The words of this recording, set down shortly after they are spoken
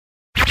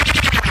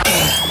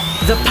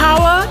The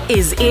power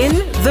is in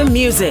the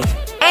music.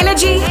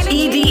 Energy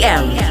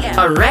EDM,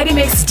 a Ready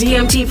Mix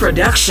DMT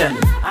production.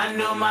 I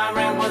knew my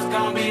rent was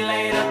gonna be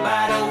late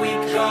about a week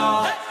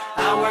ago.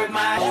 I worked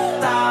my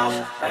off,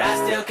 but I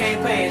still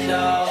can't pay it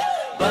though.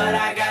 But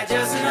I got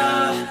just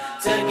enough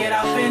to get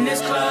off in this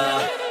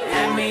club and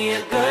have me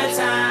a good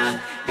time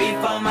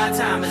before my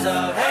time is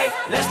up. Hey,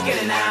 let's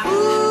get it now.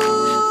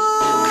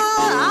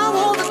 I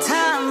want the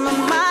time of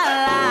my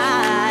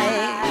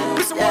life.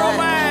 It's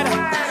worldwide.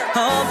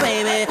 Oh,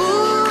 baby.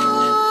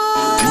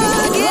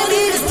 Give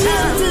me the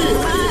time of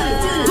my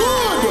life.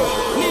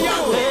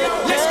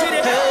 Let's get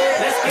it.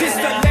 This is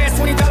the last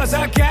 $20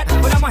 I got,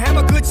 but I'ma have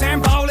a good time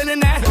ballin'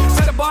 in that.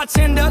 Tell the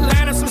bartender,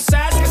 line up some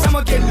sides, cause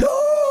I'ma get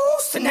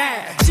loose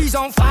tonight. She's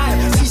on fire,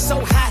 she's so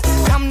hot,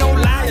 I'm no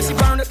liar, she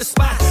burned up the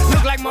spot.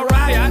 Look like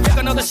Mariah, I take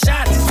another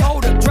shot.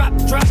 Hold her, drop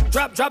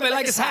it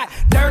like it's hot.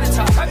 Dirty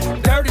talk,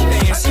 dirty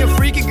dance. She a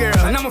freaky girl,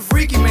 and I'm a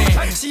freaky man.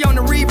 She on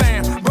the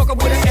rebound, broke up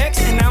with an ex,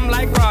 and I'm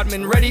like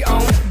Rodman, ready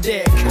on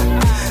deck.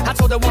 I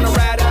told her wanna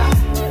ride out,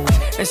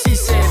 and she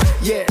said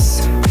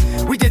yes.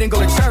 We didn't go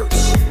to church,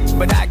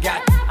 but I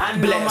got I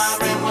knew blessed. my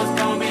rent was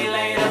gonna be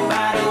late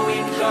about a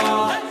week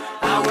ago.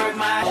 I worked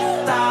my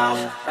off,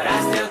 but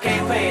I still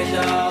can't pay it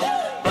though.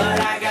 But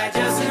I got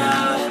just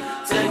enough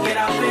to get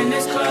off in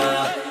this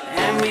club and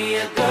have me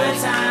a good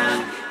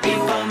time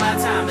before my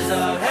time is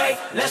up. Hey,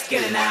 let's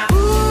get it now.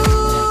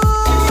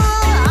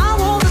 I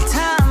want the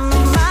time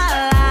of my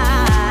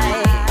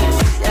life.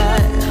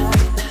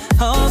 Yeah.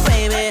 Oh,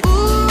 baby.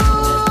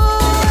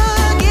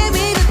 Give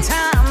me the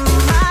time of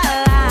my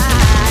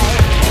life.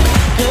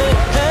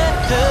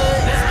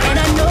 And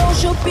I know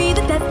she'll be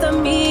the death of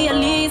me. At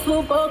least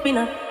we'll both be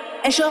numb.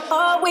 And she'll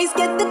always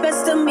get the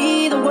best of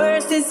me. The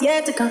worst is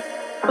yet to come.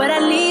 But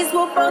at least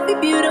we'll both be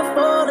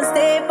beautiful and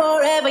stay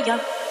forever young.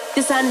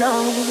 This I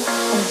know.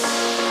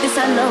 This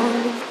I know.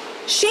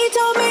 She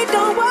told me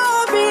don't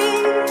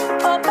worry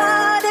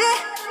about it.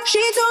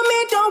 She told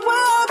me don't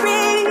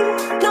worry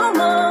no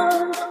more.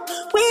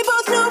 We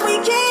both know we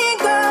can't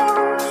go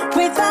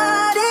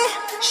without it.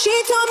 She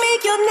told me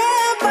you'll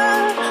never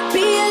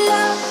be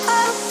alone.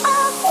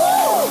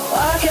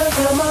 I can't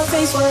feel my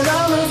face when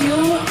I'm with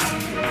you,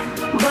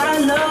 but I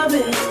love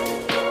it,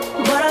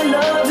 but I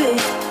love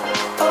it.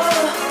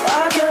 Oh, I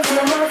can't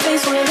feel my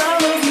face when I'm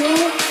with you,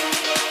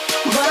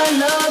 but I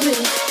love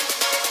it,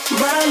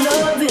 but I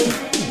love it.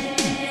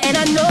 And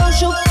I know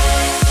she'll.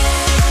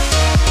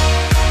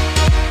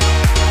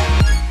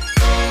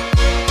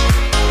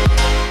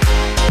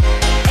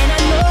 And I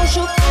know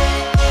she'll.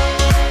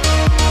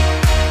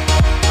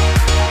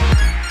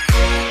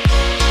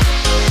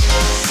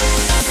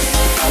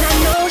 And I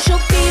know she'll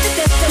be the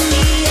death of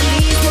me. At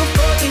least we'll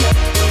both be loved.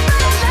 But I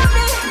love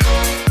it.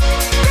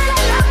 But I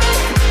love it.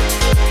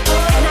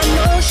 Oh, and I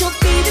know she'll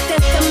be the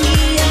death of me.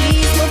 At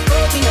least we'll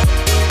both be loved.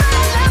 But I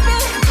love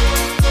it.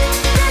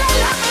 But I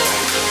love it.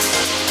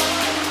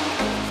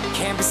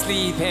 Can't be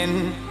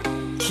sleeping,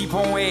 keep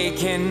on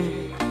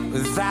waking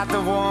without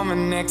the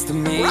woman next to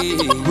me.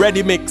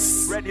 Ready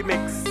Mix.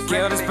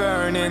 Guilt is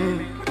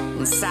burning,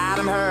 inside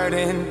I'm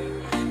hurting.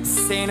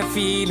 This ain't a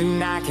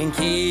feeling I can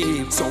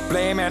keep, so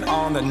blame it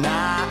on the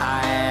night.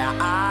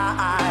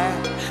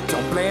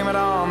 Don't blame it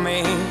on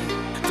me,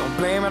 don't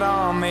blame it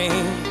on me.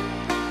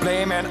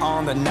 Blame it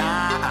on the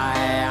night.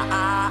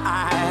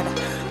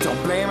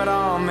 Don't blame it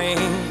on me,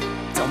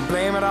 don't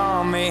blame it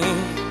on me.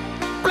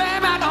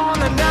 Blame it on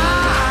the night.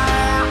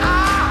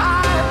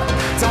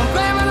 Don't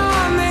blame it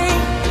on me.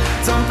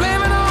 Don't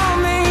blame it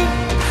on me.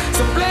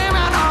 So blame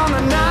it on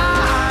the night.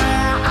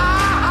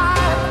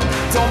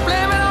 Don't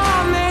blame it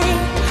on me.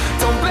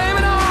 Don't blame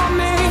it on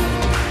me.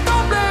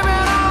 Don't blame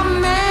it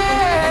on me.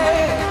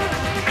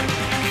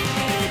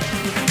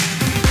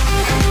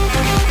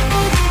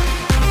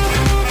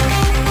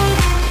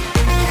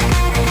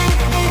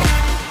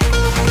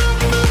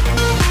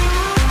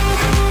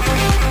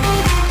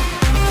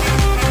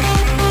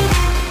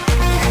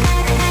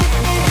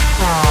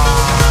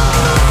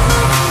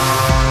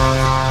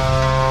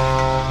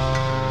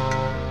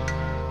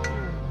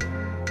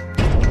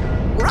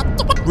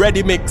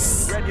 Ready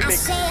Mix. I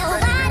say, oh,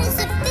 why does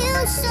it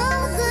feel so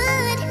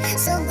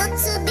good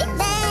to be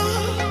there?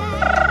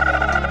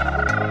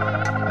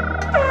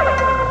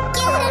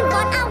 Getting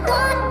what I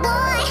want,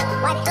 boy.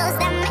 Why does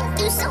that make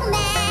you so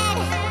mad?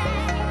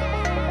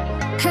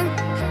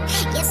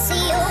 You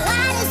see, oh,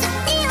 why does it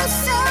feel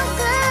so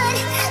good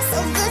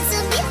to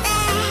be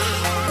there?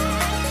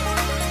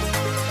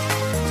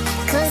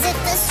 'Cause if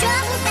there's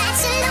trouble that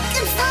you're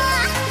looking for,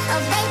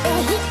 oh, baby,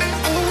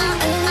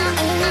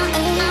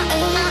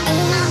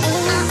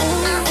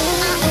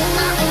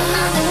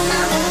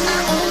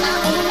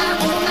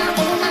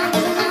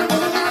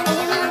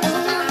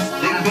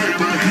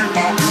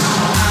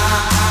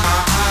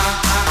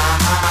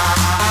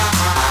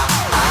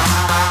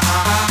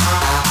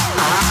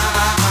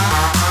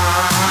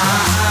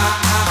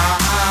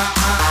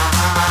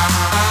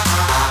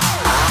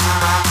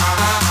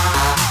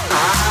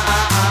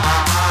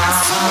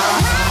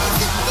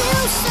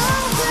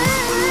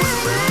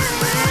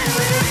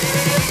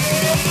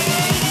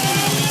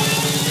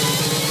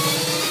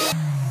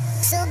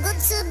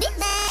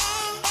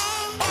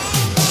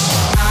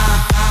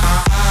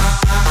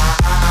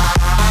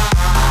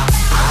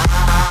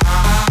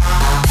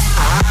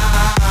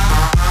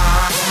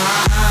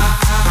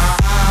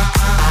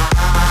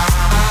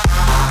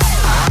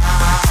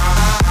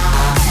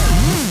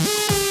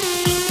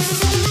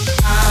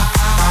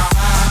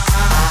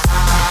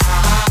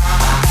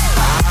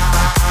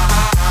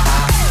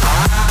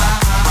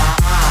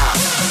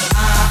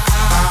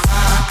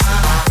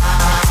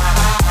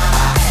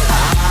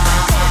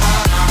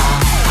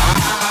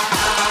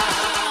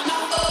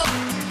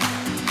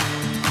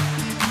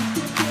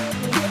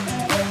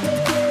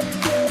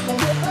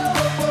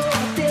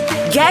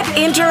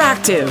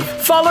 interactive.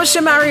 Follow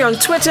Shamari on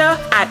Twitter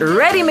at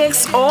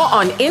ReadyMix or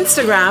on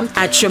Instagram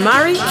at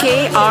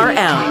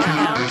ShamariKRL.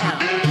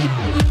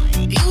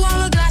 You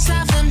are a glass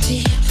half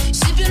empty,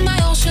 sipping my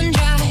ocean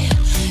dry.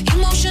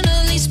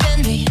 Emotionally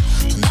spend me,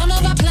 till none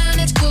of our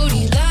planets could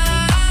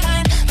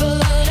align.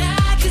 But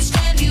I could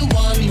stand you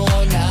one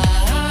more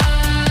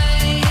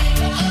night.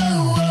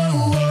 Oh,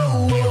 oh,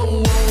 oh,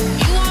 oh.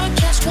 You are a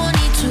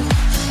catch-22.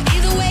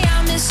 Either way,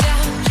 I miss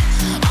out.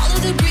 All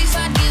of the grief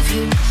I give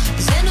you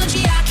is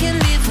energy I can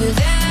live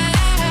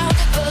without.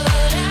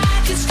 But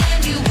I could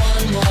stand you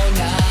one more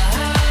night.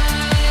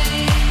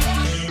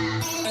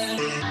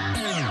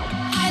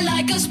 I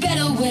like us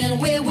better when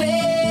we're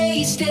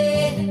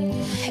wasted.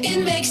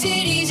 It makes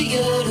it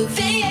easier to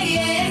fade.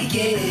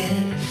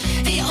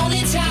 The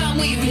only time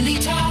we really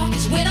talk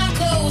is when our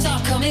clothes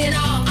are coming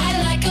off.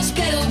 I like us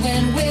better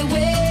when we're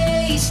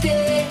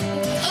wasted.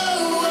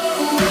 Oh,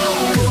 oh,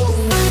 oh,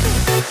 oh.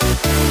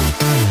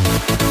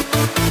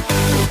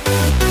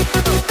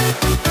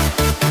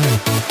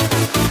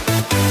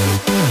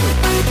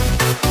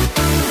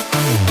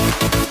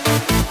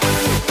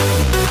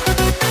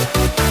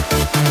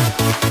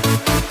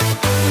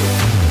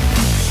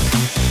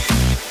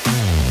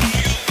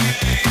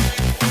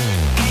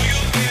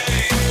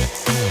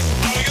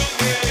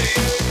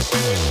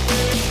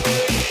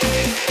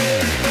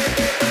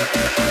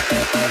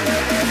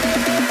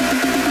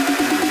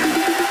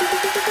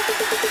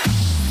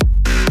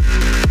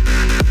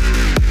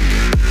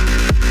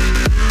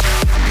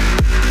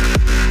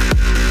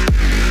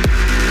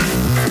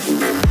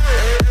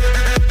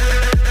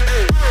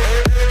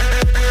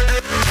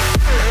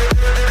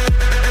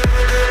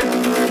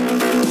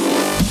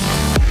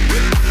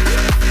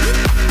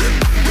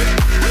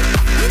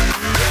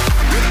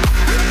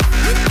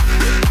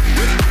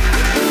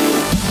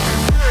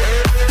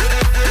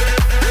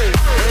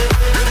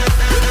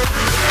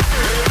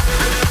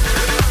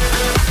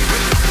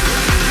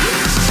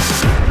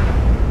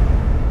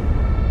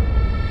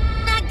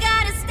 I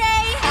gotta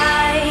stay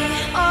high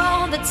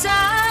all the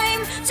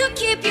time to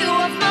keep you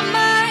off my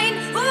mind.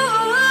 Ooh,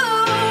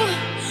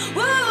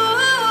 ooh,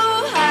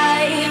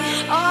 high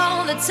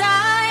all the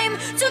time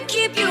to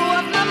keep you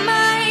off my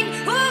mind.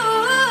 Ooh,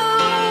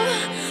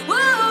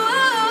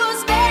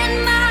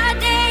 spend my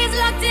days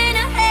locked in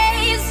a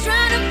haze,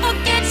 trying to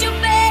forget you,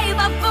 babe.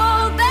 I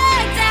fall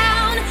back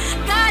down.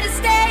 Gotta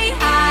stay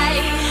high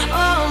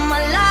all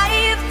my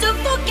life to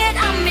forget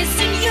I'm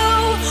missing you.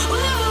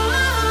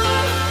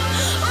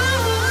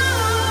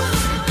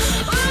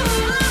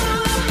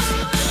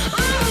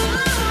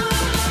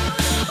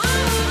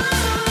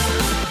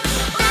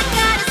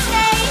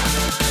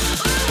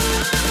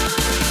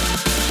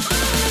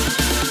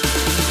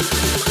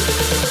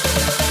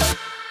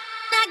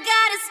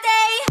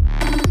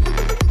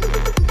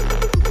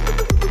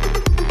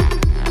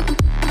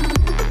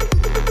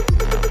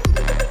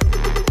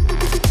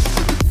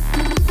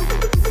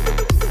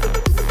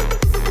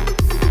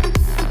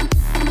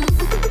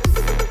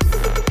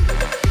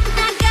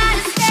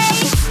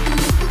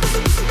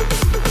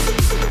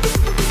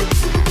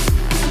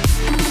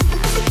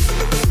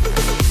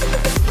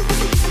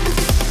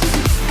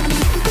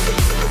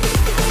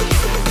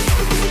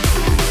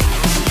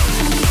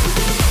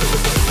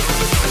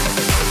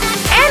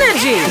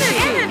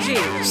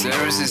 So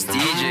there was this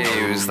DJ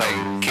who was like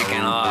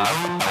kicking off.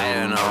 I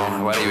don't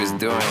know what he was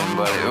doing,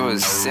 but it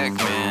was sick,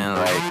 man.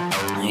 Like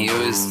he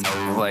was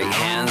like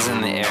hands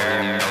in the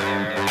air.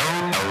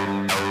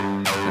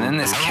 And then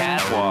this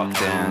cat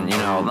walked in, you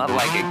know, not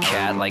like a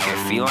cat, like a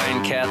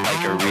feline cat,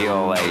 like a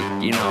real,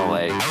 like, you know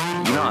what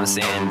I'm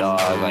saying,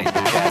 dog, like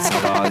cats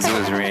and dogs. It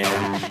was raining.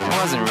 It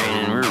wasn't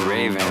raining, we were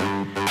raving.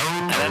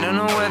 And I don't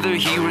know whether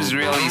he was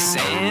really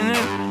saying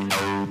it.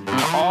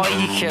 And all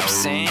he kept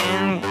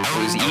saying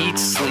was eat,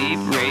 sleep,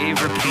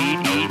 rave, repeat,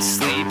 eat,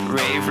 sleep,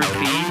 rave,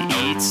 repeat,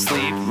 eat,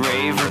 sleep,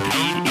 rave,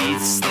 repeat,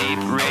 eat, sleep,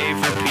 rave,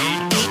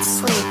 repeat. Eat,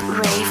 sleep,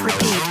 rave,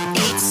 repeat.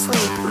 Eat,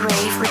 sleep,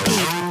 rave,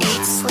 repeat.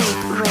 Eat, sleep,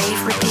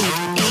 rave, repeat.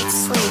 Eat,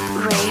 sleep,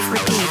 rave,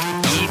 repeat.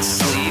 Eat,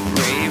 sleep,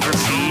 rave,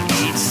 repeat,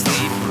 eat,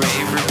 sleep,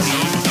 rave,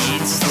 repeat,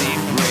 eat,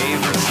 sleep,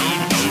 rave, repeat,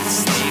 eat,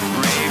 sleep,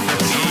 rave,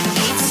 repeat.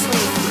 Eat,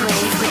 sleep,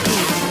 rave,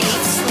 repeat.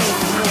 Eat, sleep,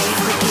 rave,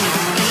 repeat.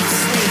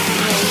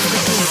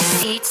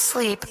 Eat,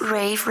 sleep,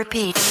 rave,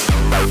 repeat.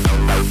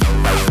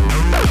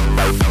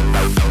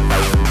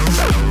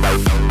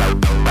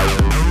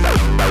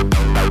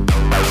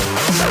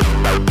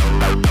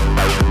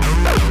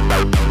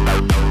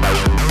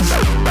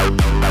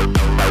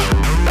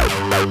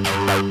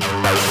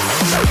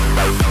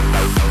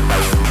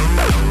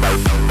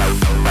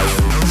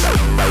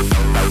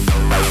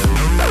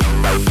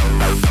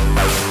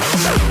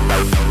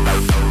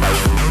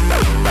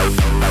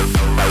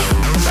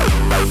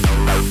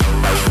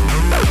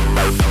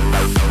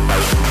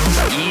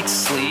 Eat,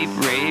 sleep,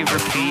 rave,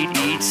 repeat,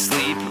 eat,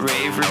 sleep,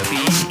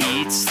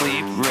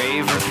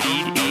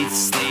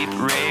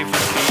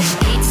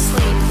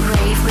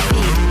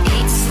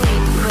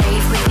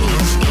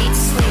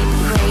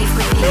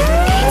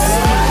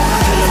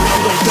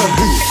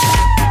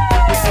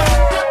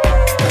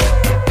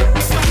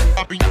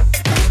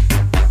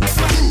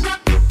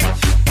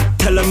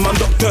 them I'm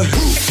Doctor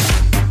Who.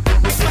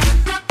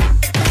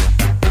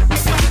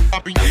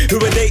 Who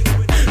are they?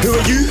 Who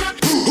are you?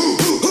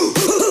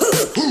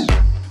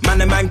 Man,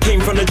 a man came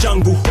from the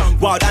jungle.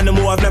 Wild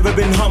animal, I've never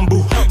been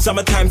humble.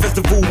 Summertime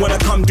festival, when I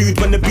come, dude,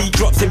 when the beat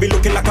drops, they be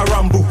looking like a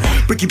rumble.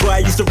 Bricky boy, I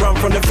used to run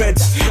from the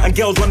feds, and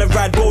girls wanna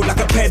ride bold like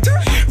a ped.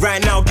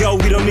 Right now, girl,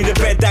 we don't need a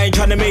bed. I ain't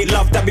tryna make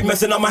love, that be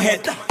messing up my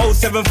head.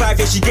 075,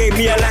 yeah, she gave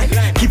me a line.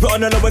 Keep it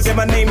on the low and say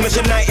my name is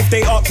Night. If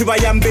they ask who I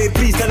am, babe,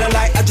 please tell a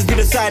lie. I just be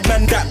the side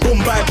man that boom,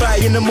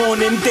 bye-bye. In the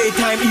morning,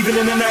 daytime, even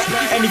in the night.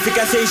 Anything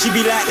I say, she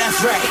be like,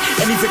 that's right.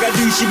 Anything I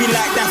do, she be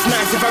like, that's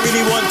nice. If I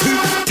really want to,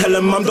 tell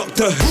them I'm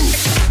Doctor Who.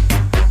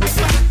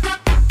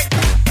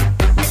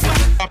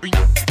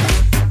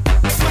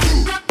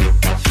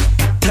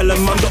 Tell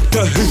them I'm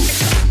Doctor Who.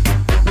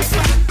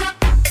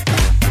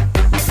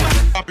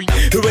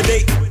 Who are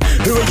they?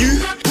 Who are you?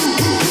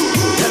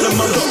 Tell them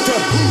I'm Doctor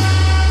Who.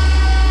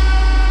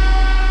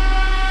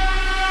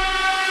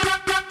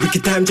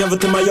 Wicked time, travel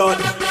to my yard.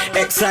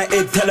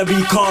 Excited, tell her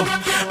be calm.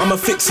 I'm a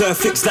fixer,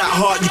 fix that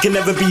heart. You can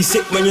never be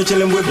sick when you're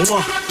chilling with me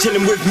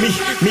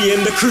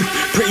and the crew.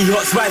 Pretty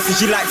hot spice, and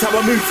she likes how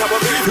I move.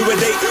 Who are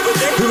they?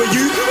 Who are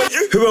you?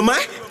 Who am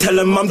I? Tell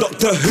them I'm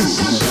Doctor Who.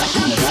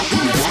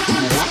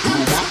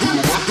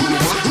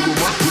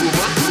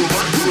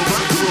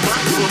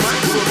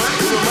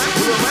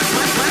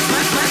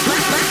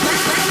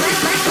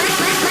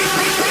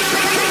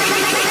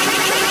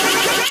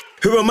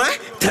 Who am I?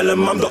 Tell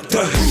them I'm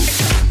Doctor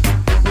Who.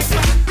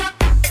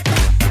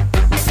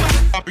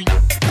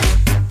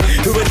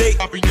 Who are they?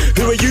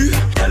 Who are you?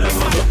 Tell them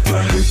I'm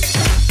Doctor Who.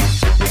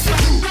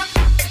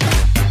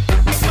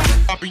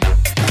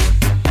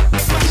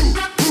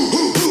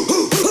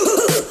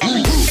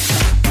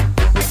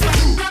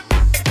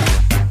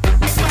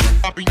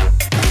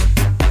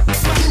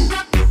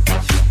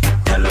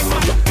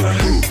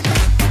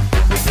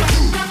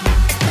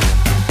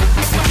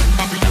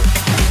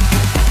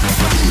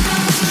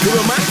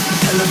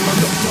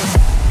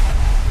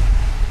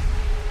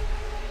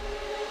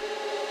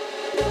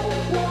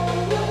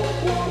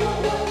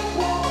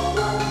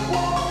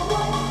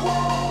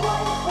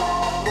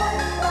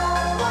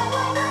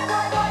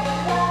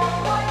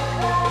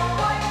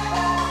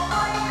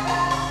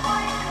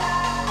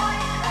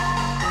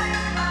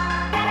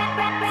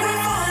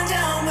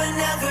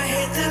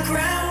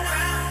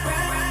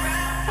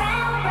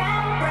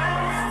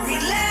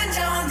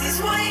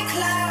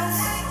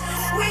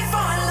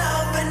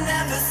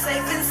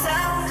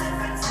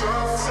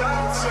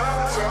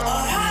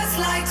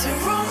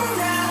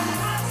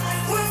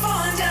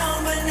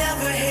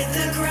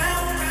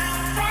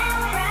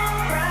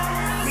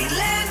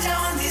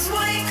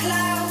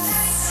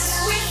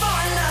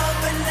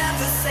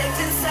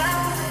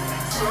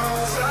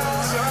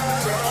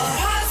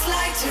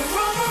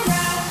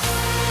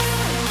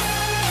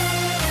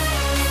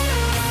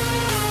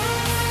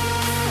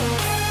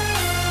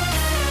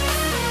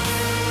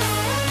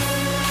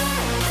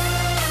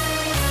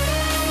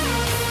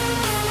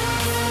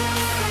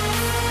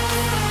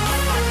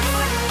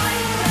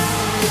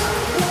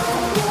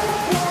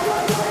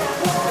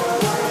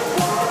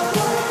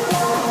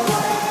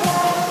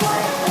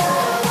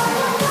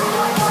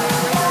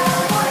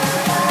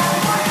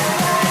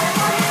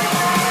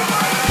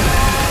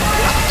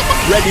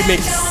 Ready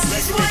mix.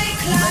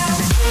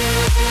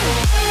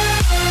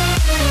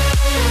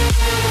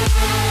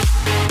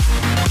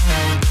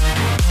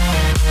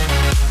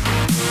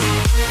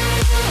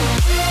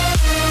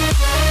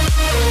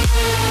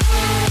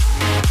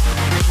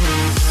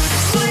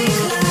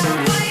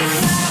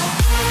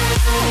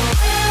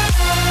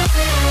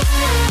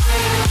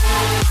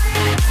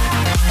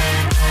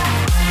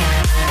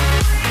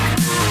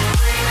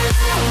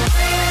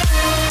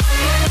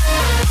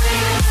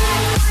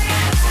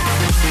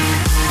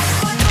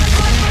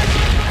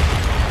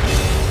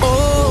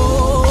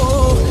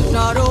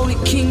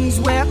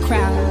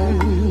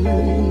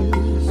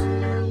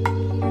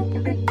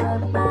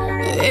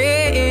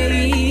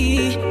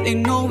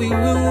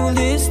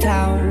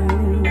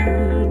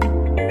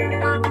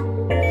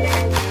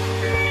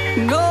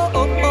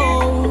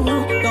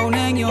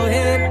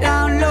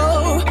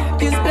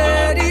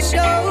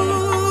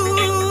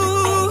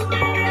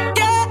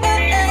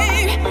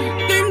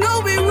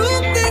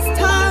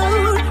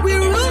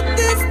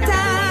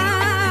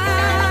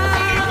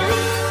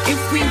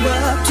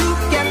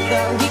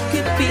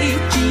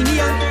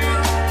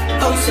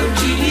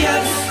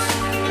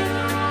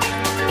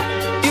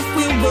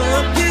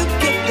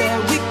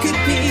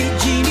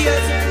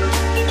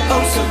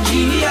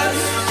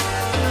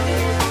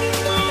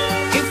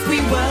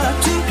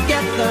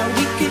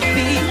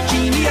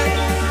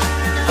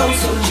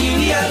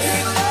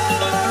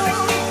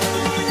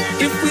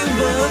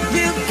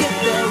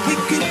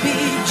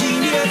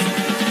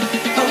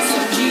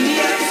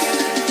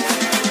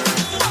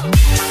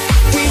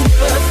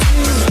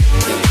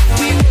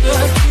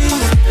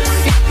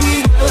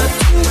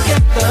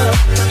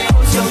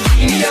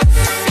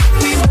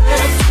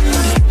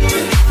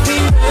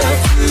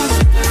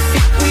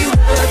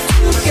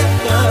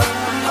 Together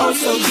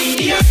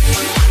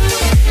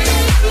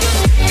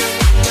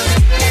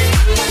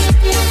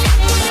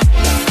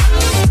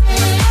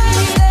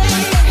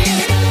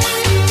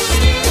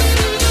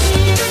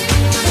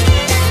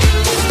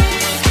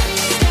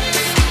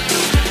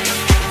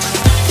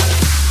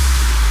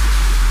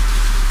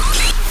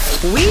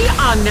We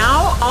are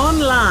now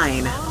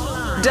online.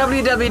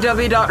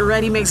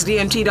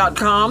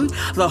 www.readymixdmt.com,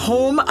 the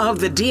home of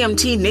the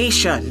DMT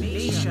Nation.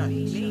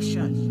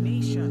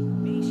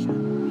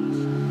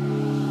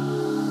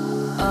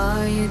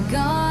 Are you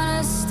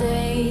gonna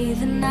stay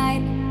the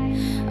night?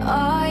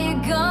 Are you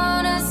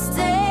gonna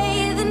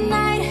stay the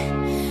night?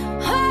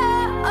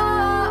 Oh,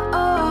 oh,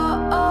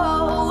 oh,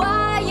 oh.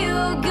 Are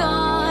you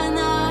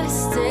gonna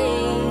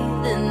stay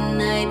the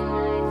night?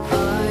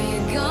 Are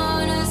you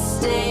gonna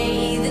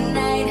stay the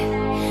night?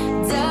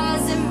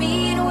 Does it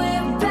mean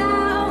we're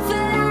bound for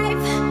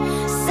life?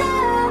 So,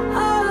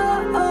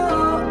 oh,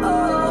 oh,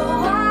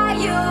 oh. Are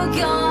you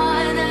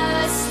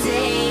gonna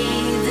stay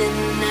the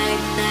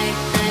night, night,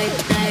 night,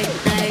 night,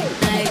 night,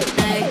 night,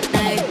 night,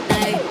 night,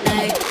 night, night,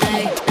 night, night,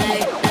 night,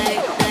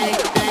 night,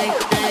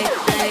 night, night,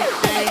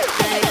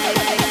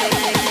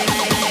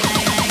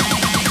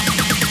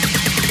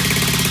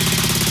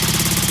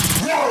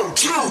 One,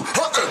 two,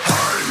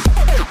 hey!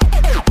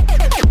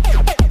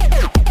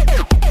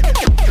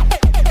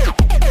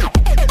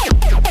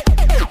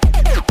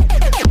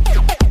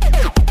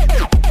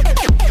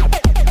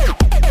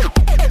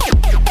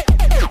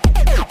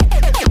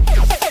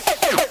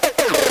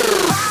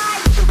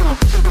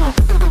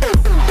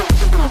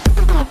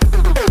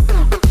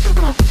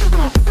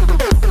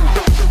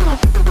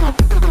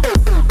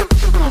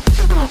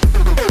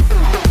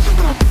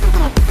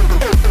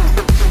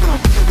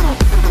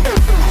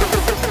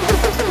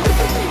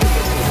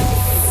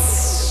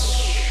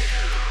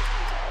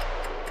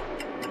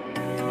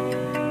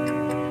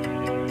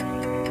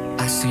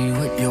 I see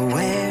what you're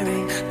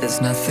wearing, there's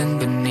nothing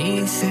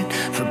beneath it.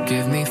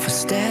 Forgive me for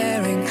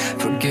staring,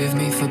 forgive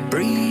me for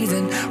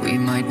breathing. We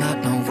might not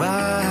know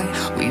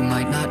why, we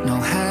might not know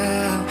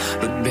how,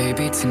 but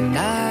baby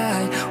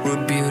tonight,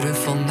 we're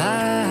beautiful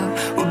now.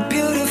 We're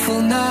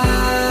beautiful now.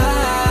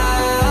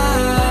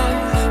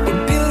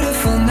 We're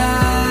beautiful now.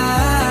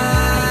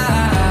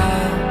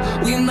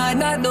 We might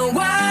not know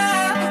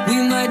why, we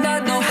might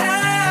not know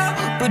how,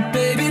 but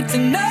baby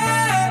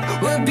tonight,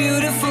 we're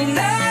beautiful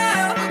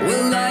now.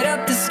 We'll light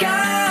up the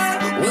sky,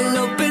 we'll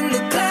open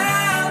the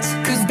clouds,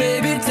 'cause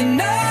baby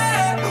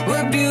tonight,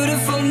 we're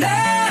beautiful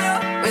now.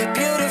 We're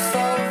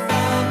beautiful.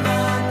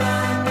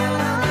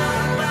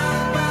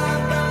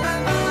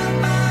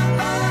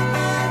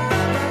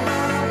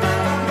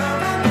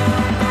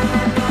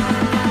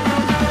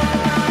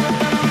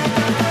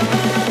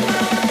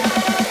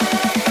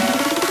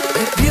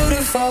 We're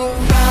beautiful.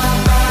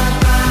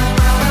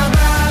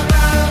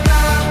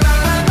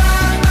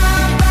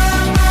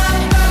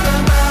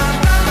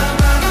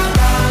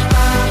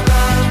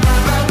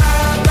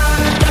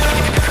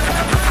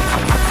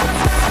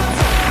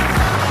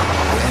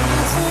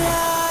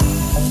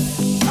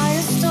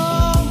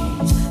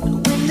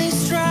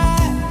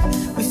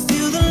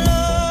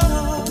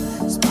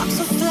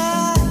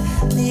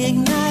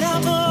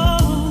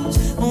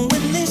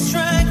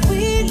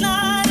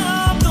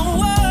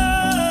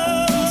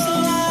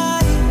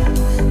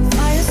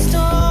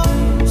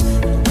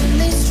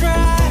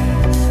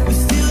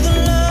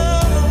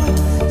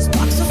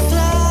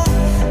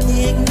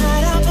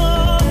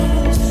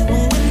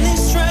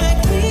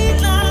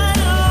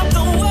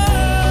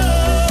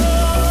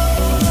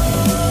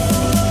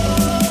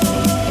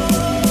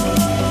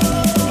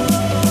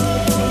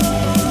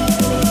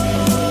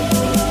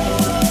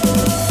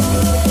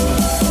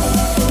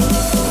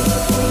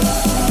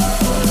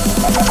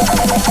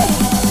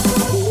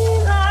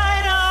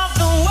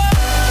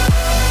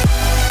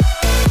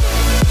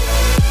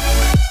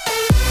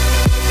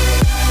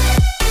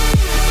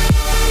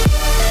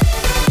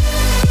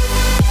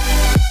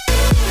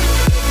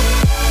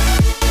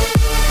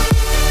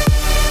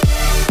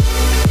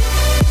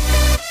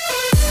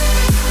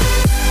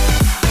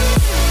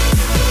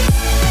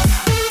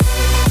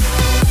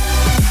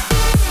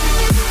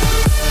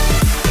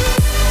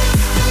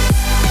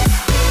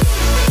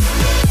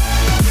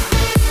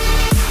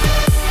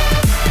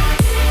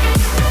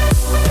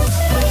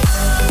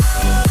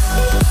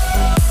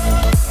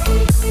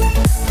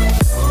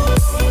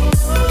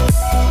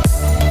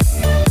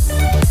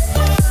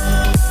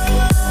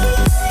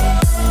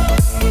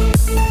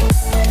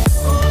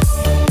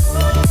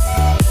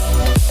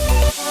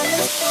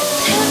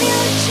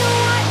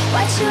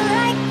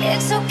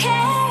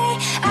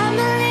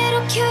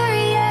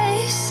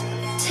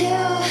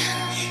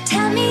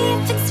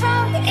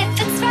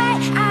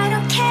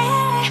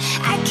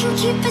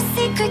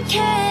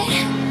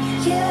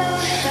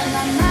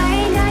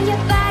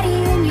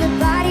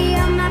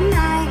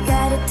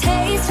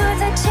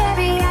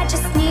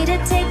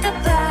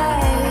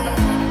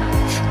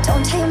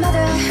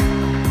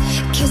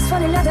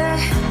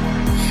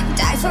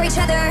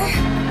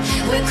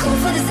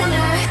 for the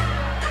summer.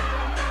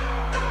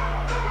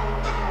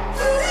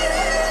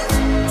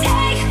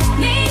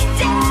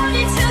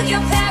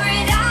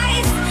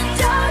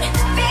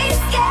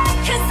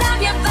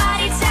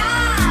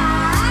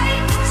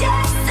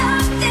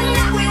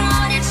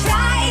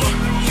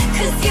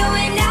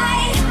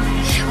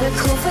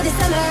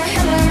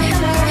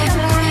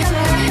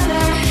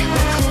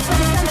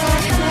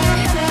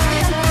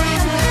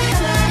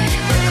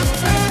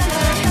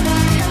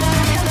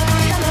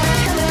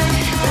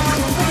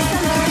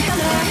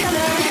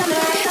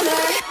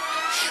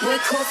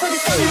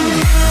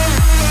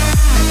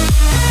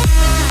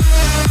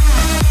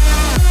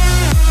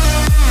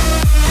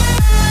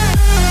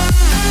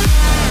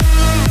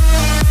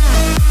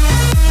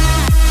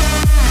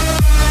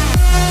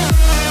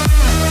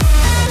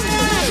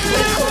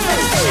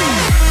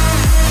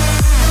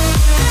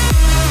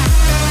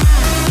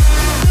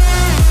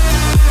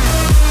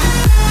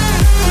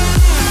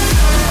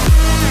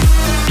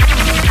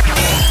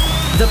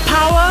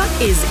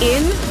 is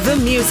in the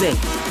music.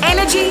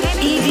 Energy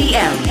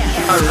EDM,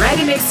 a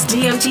Readymix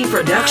DMT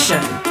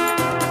production.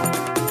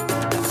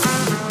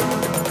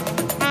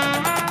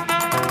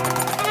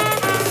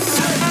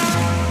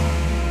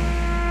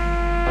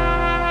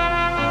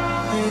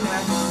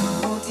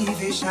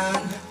 Motivation.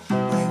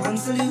 My one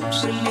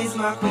solution is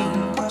my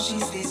queen, cause she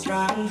stays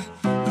strong.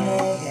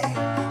 Yeah,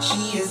 yeah.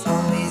 She is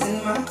always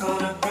in my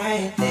corner,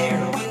 right there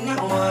when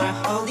I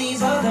wanna. All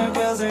these other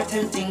girls are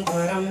tempting,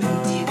 but I'm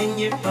empty. Then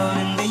you're gone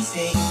and they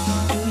say,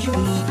 do you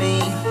need me?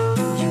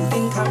 Do you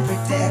think I'm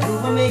pretend? Do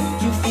I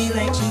make you feel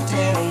like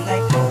cheating? I'm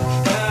like,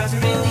 oh, God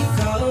really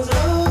goes.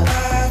 Oh,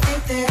 I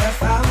think that I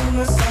found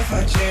myself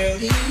a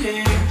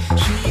cheerleader.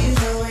 She is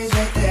always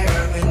right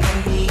there when I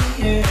need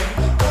her.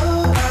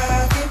 Oh,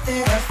 I think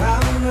that I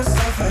found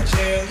myself a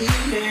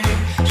cheerleader.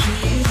 She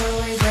is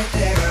always right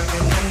there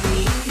when I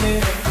need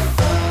her.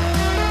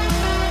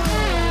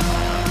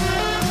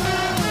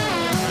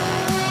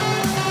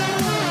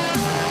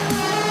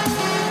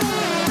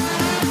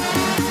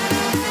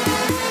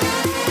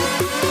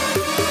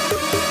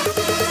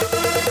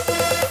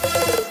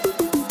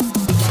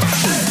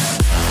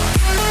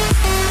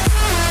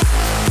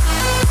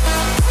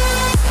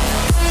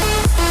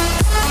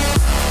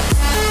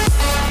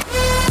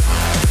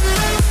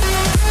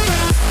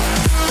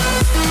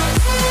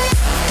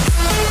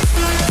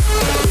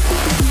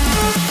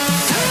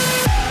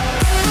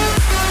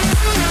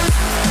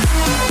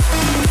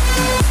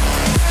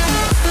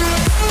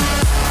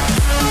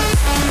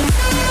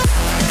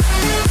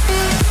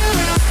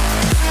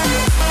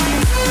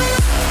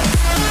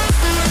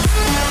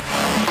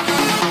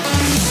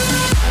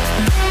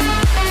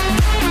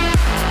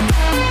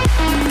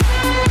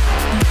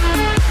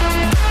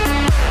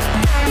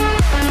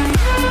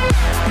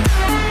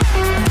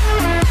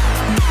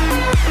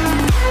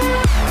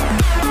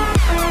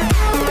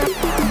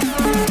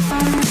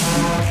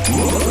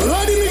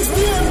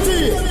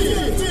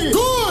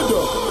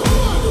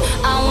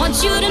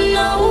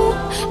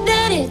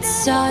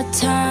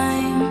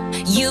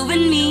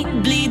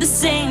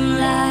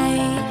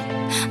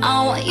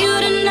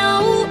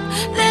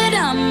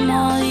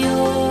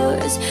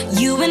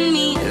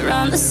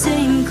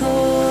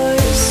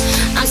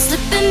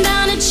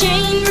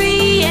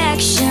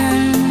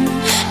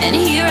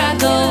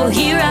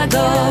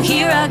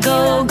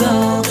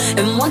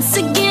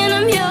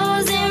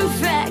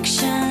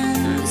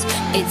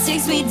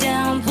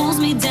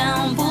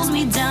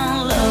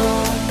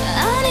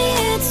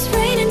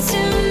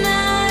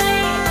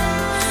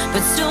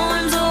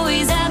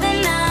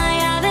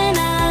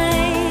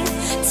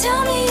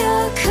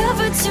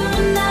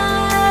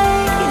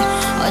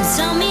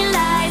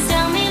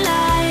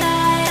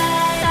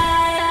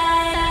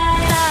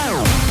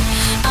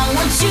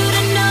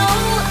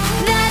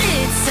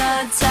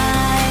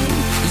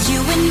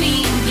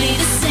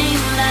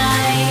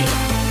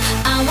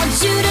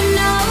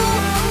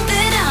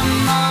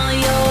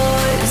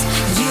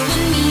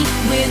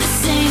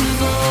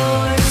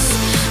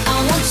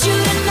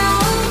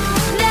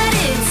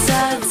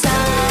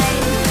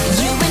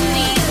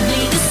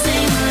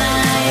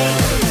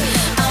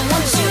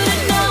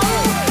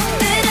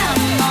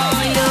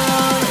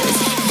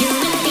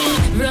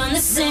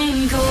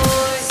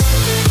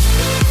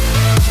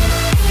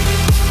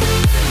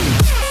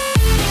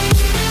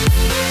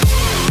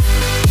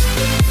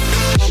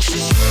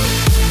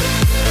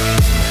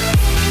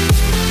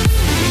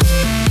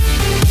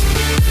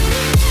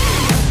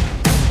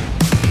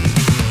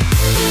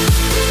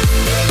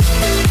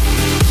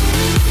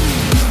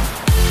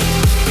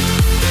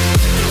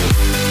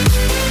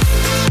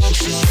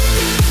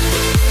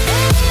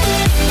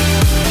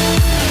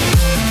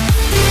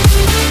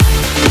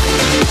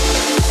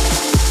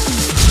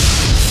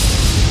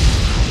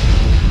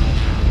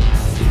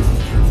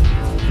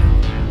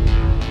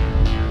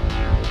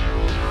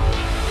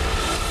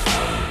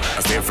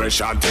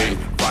 Shanty,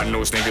 brand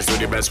new sneakers to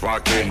the best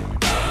walking.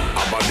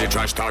 About the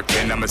trash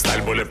talking, I'm a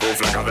style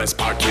bulletproof like a vest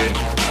parking.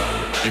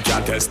 You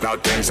can't test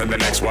out things, and the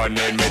next one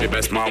in, may the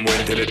best man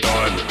win till it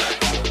done.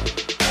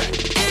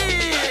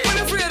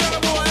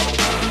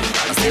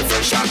 I stay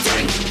fresh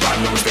Shanty,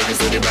 brand new sneakers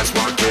to the best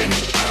walking.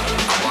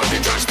 About the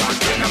trash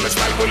talking, I'm a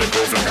style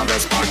bulletproof like a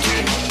vest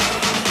parking.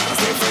 I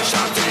stay fresh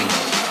Shanty,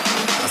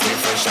 I stay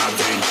fresh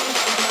Shanty.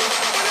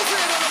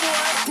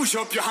 Push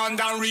up your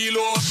hand and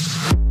reload.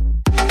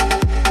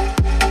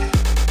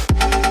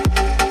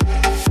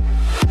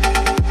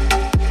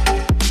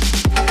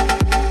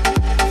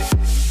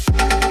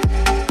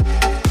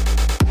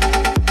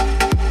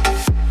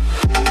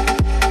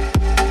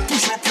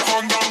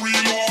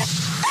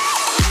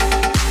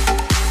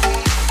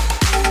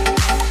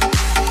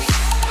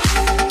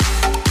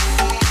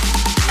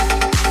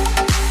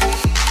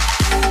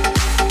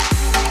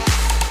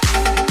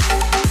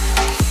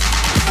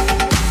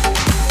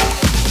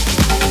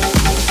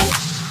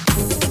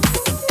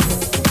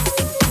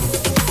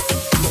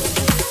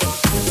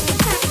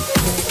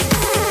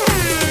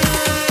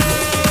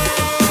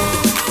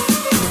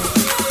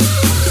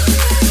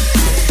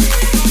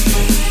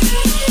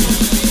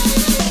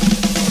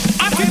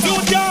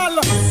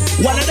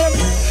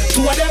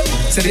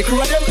 Say the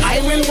crew of them, I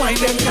will wind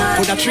them.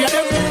 Coulda 3 of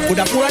them,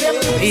 coulda 4 of them,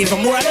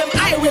 even more of them,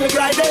 I will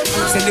grind them.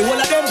 Send the whole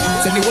of them,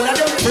 send the whole of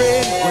them,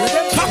 friend. All of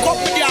them, pack up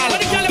the y'all.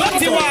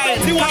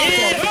 Dirty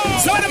wine.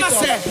 So what am I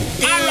say?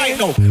 Alright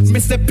now, me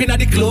step in at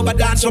the club, I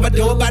dance over the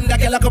dope, and the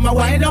girl come and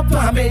wind up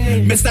on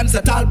me. Me stand so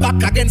tall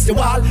back against the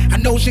wall,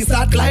 and now she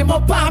start climb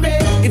up on me.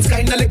 It's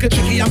kinda like a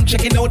tricky, I'm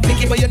checking out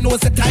Nicky, but you know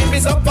the time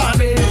is up on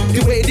me.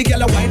 The way the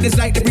girl wind is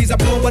like the breeze a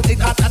blow, but it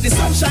hot and the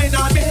sunshine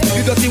on me.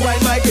 You dirty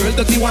wine, my girl,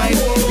 dirty wine.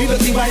 You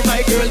dirty wine,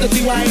 my girl,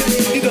 dirty wine.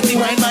 You dirty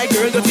wine, my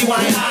girl, dirty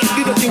wine.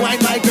 You dirty wine,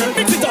 my girl,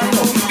 mix it up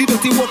now. You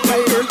dirty walk, my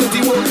girl,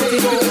 dirty walk.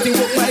 You dirty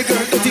walk, my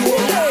girl, dirty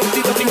walk.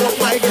 You dirty walk,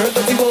 my girl,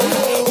 dirty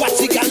walk. Watch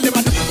the girl, them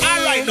all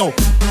right now.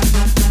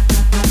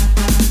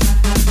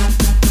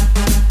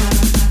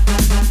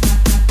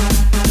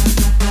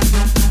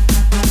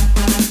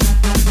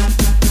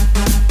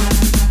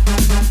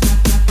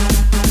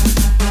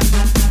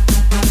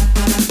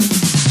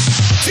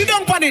 Sit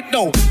down on it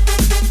now.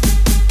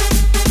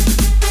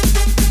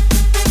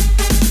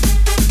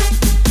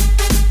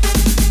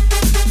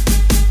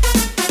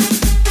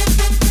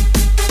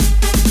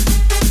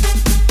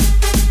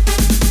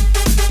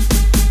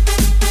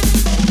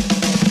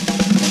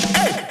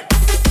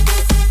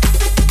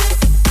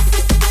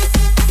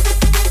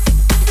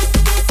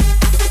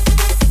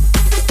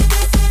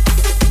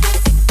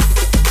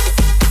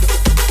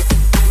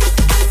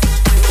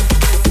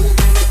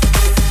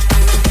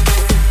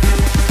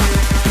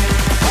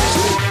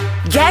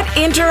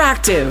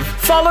 Interactive.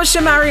 Follow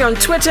Shamari on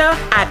Twitter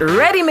at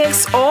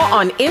ReadyMix or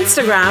on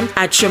Instagram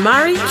at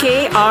Shamari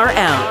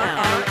KRL.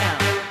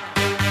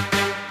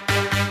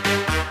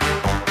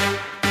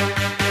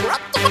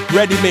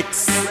 Ready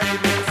Mix.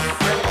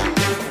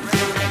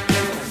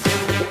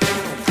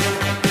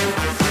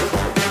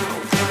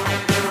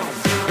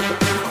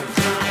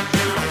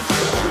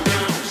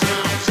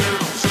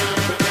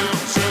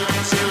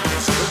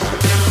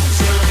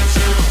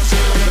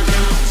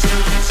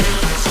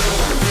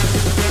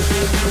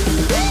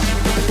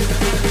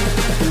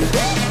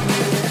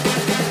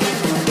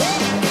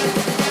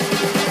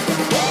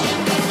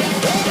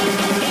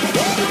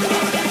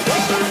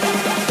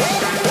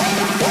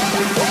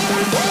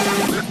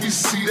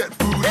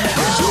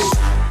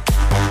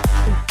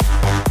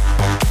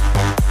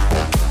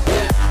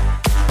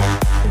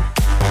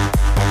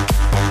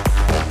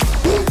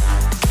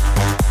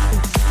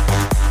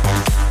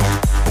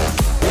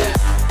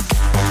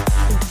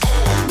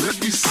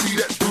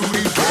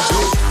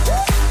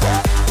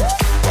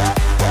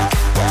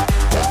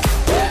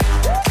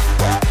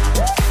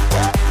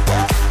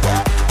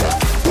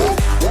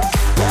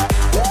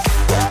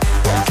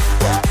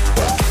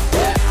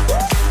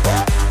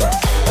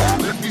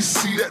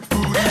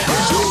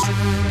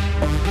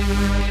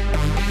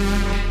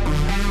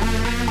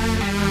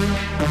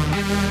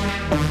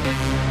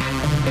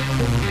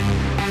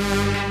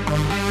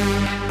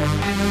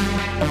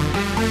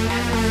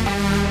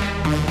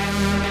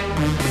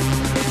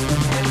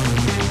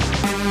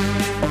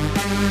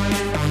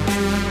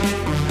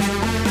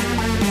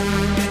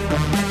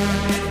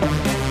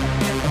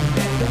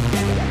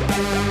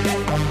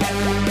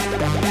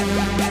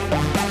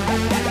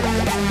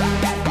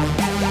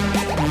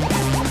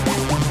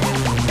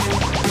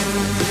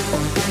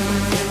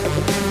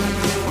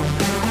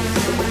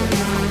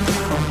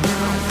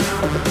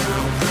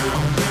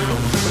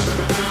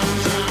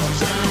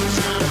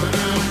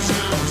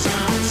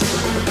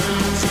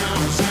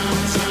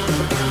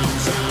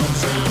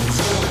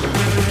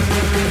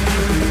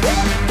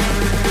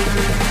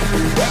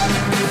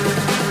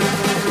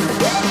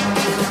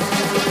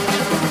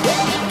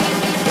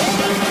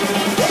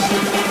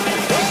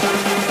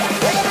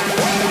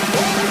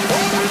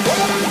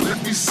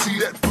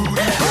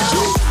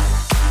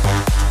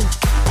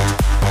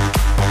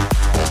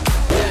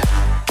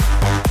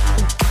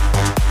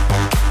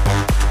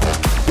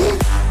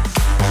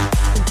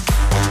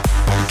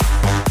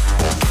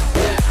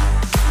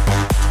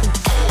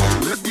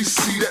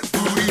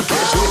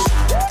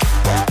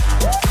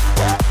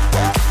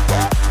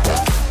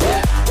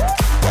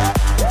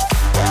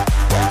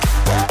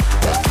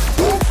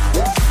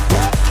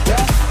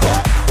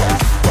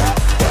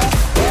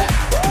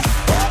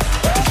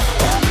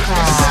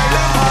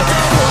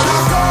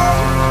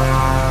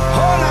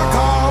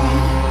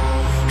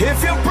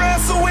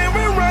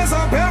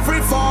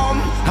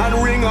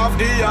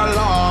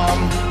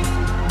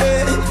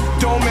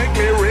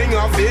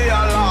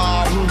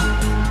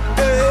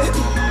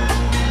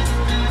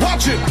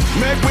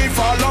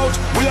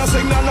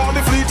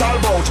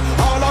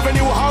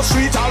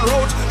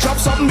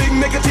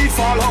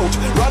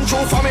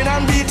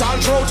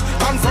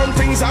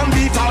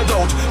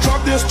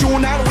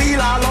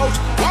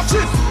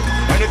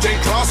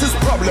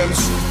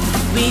 Problem.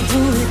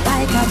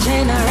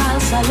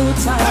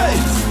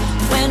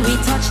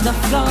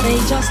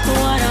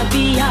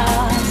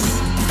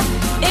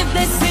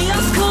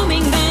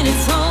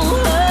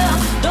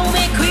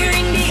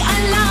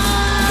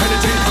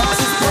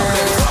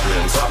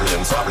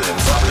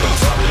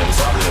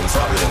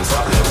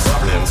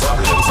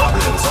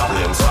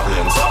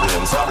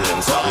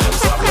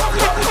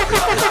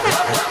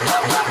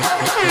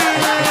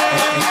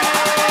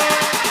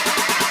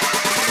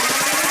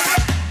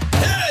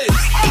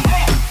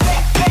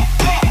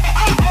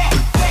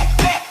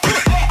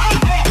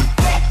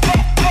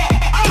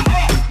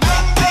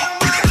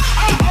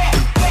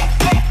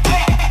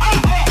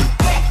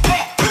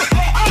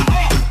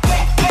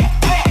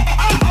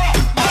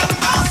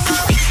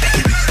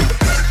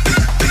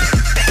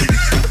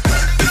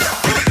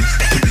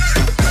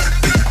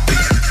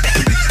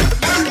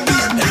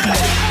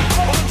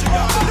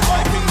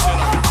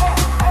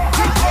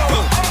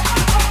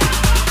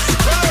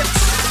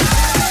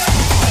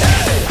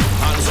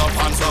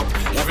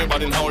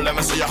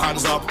 me see your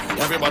hands up.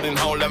 Everybody in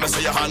home, let me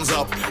see your hands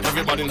up.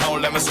 Everybody in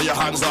home, let me see your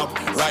hands up.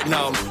 Right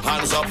now,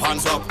 hands up,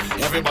 hands up.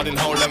 Everybody in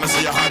home, let me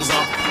see your hands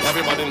up.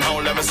 Everybody in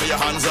home, let me see your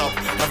hands up.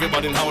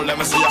 Everybody in home, let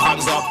me see your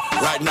hands up.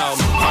 Right now,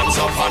 hands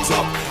up, hands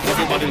up.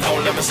 Everybody in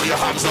home, let me see your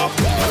hands up.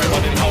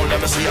 Everybody in home, let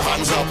me see your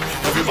hands up.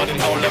 Everybody in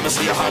home, let me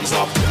see your hands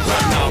up.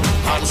 Right now,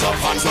 hands up,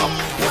 hands up.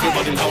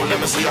 Everybody in home,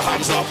 let me see your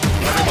hands up.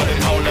 Everybody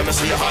in home, let me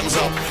see your hands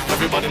up.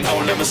 Everybody in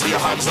home, let me see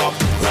your hands up.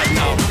 Right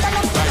now,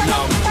 right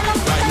now,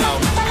 right now,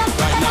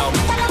 right now, right now,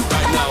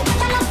 right now,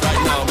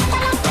 right now,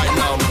 right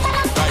now, right now,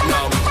 right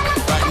now,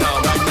 right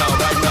now,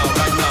 right now,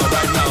 right now,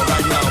 right now,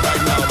 right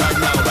now, right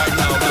now, right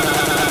now, right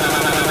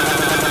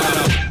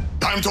now.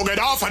 Time to get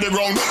off of the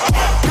ground.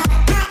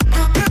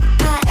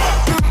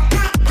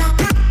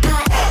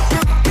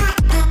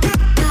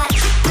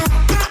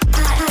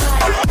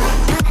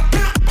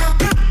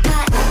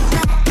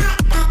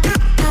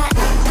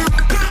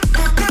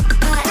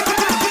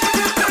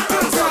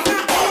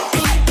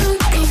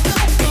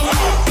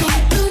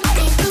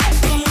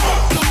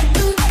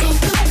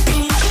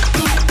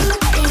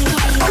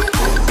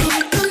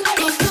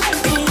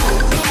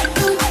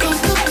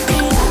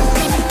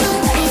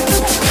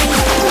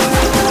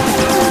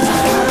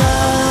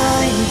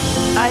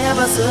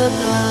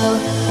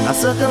 A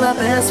circle of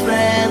best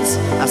friends,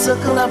 a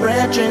circle of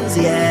brethren,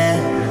 yeah.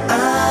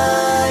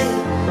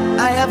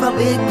 I have a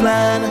big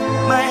plan.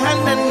 My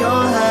hand and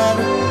your hand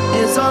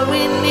is all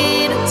we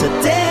need.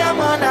 Today I'm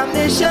on a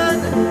mission.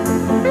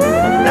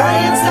 I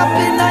ain't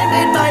stopping, I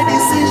made my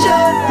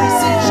decision.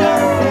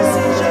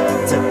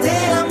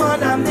 Today I'm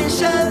on a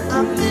mission,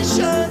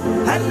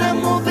 and I'm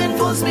moving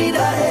full speed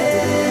ahead.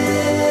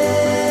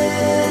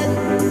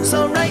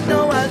 So right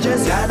now I'll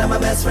just gather my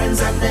best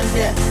friends and them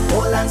there.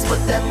 Hold hands, put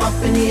them up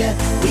in here.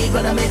 We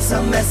gonna make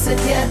some mess in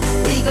here.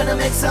 We gonna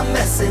make some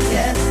mess in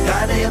here.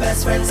 Gather your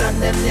best friends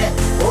and them there.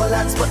 Hold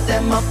hands, put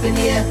them up in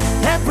here.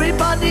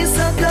 Everybody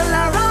circle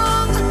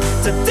around.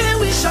 Today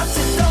we shut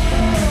it down.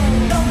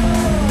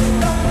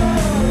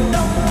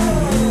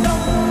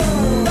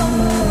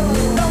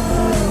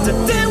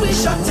 Today we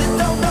shut it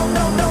down.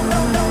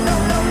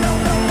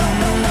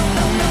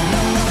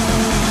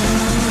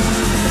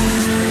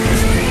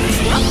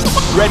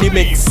 Ready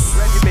mix.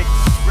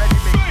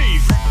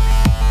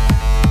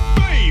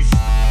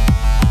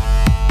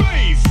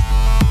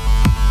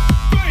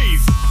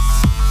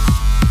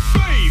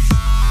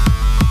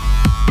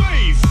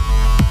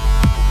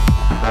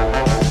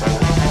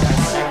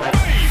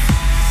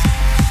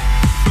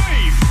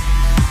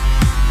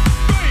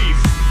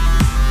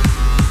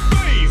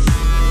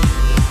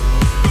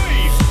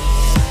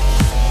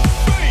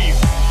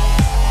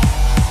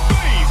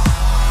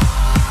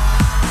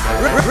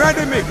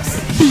 Ready mix.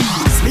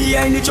 Me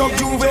and the Chuck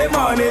Juve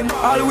morning,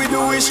 all we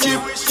do is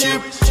chip.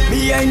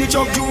 Me and the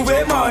Chuck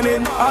Juve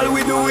morning, all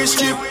we do is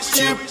chip.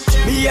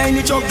 Me and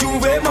the Chuck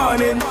Juve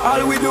morning,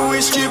 all we do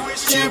is chip.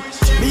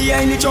 Me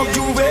and the Chuck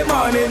Juve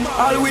morning,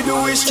 all we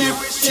do is chip.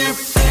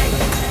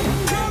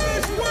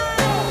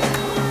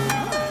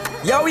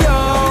 Yo,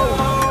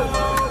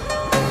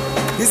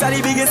 these are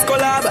the biggest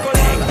collab.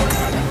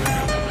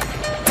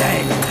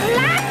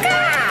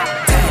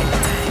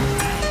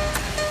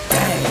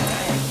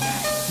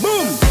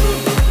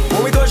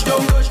 When we touch down,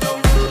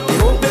 we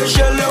won't play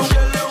shallow.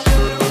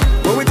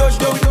 When we touch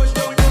down, we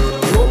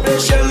won't play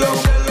shallow.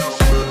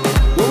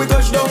 When we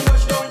touch down,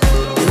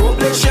 we won't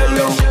play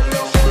shallow.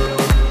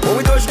 When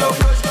we touch down,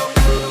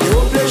 we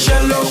won't play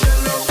shallow.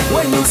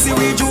 When you see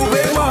we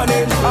Juve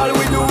morning, all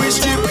we do is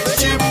chip.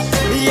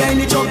 Behind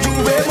the Chuck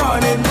Juve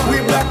morning,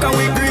 we black and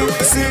we green.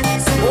 See,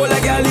 all the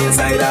girl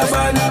inside a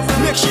van,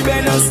 make she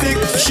bend and stick.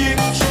 She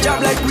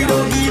job like we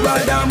don't give a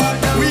damn.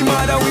 We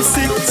mad and we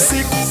sick.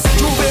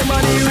 Juve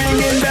money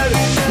ringing bell,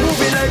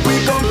 moving like we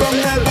come from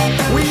hell.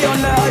 We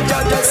on the hot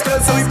just skull,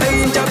 so we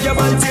playing jab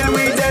until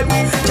we dead.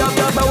 Jab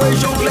away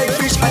jump like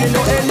fish, and you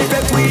know any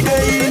bet we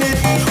dey in it.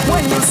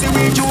 When you see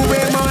we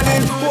Juve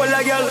morning, all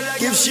the girl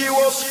give she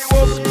walk.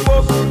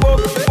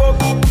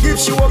 Give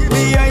she walk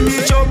behind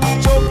the Chuck.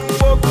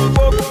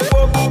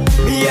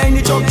 Behind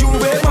the Chuck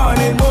Juve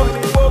morning,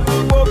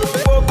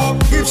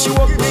 give she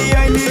walk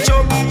behind the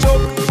Chuck.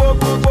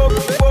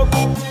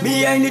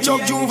 Behind the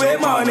Chuck Juve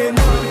morning.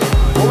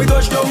 When we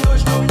touch down, we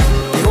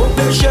won't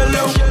play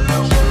shallow.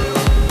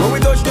 When we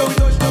touch down, we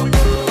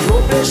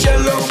won't play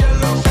shallow.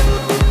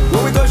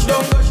 When we touch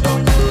down,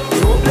 we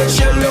won't play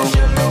shallow.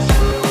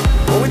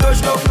 When we touch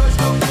down,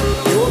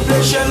 we won't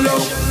play shallow.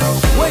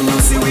 When you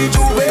see we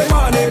Juve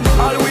morning,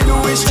 all we do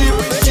is chip.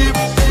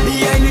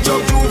 Behind the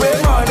Chuck Juve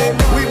morning,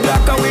 we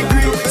black and we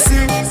green.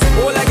 See,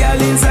 all the girl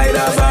inside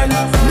a van,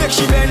 make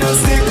she bend and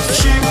stick.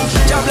 She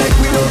job like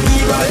we don't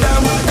give a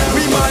damn.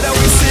 We mad and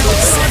we sick.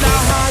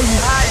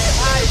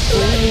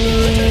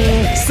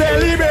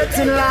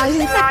 Celebrating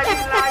life.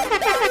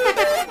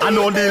 I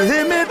know the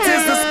limit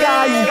is the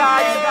sky.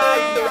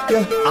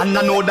 Yeah. And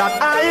I know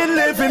that I ain't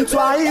living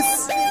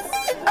twice.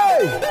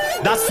 Hey,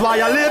 that's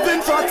why I'm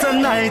living for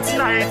tonight.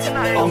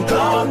 On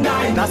cloud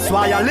nine. That's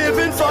why I'm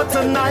living for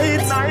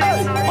tonight.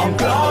 On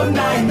cloud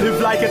nine.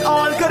 Live like it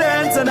all could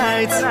end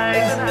tonight.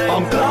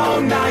 On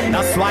cloud nine.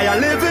 That's why I'm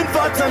living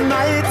for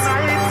tonight.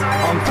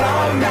 On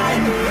cloud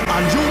nine.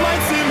 And you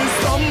might see me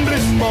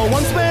stumbling, but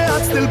once my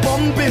heart still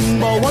pumping,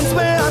 but once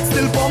my heart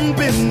still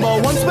pumping,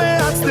 but once my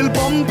heart still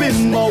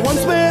pumping, but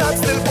once my heart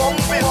still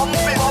pumping,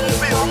 pumping,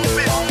 pumping,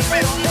 pumping,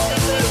 pumping.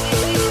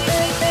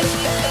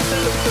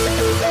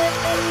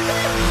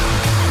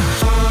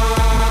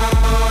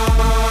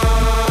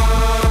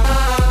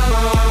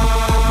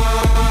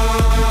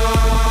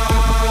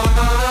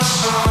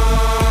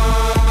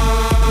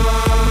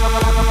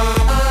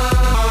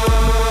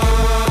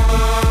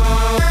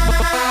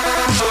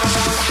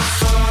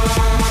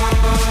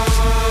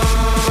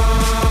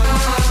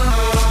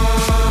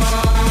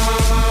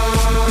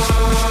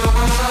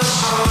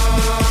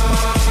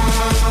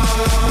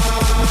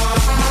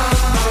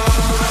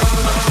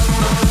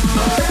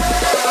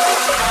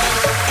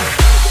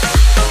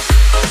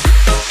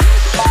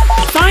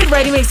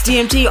 Ready Mix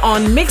DMT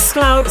on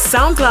Mixcloud,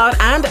 SoundCloud,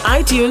 and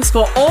iTunes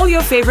for all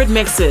your favorite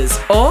mixes.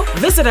 Or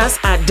visit us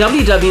at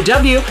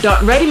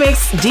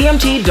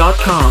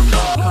www.readymixdmt.com.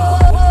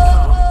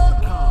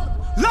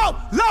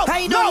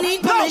 I don't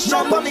need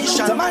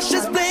permission to mash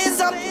this place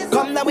up.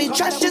 Come now, we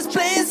trash this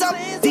place up.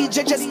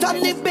 DJ just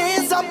turn the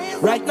bass up.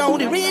 Right now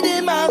the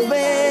rhythm my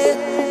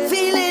way,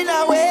 feeling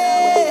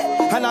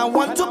away, and I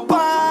want to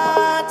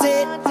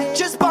party,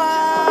 just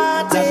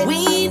party.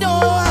 We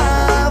don't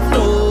have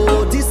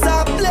no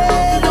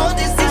discipline. No,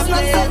 this is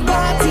not some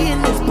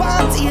partying, this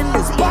partying,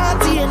 this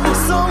partying.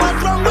 There's so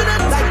much wrong with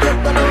it. Like you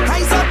don't know,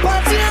 I saw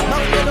partying,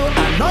 now you know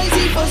I'm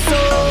noisy for so.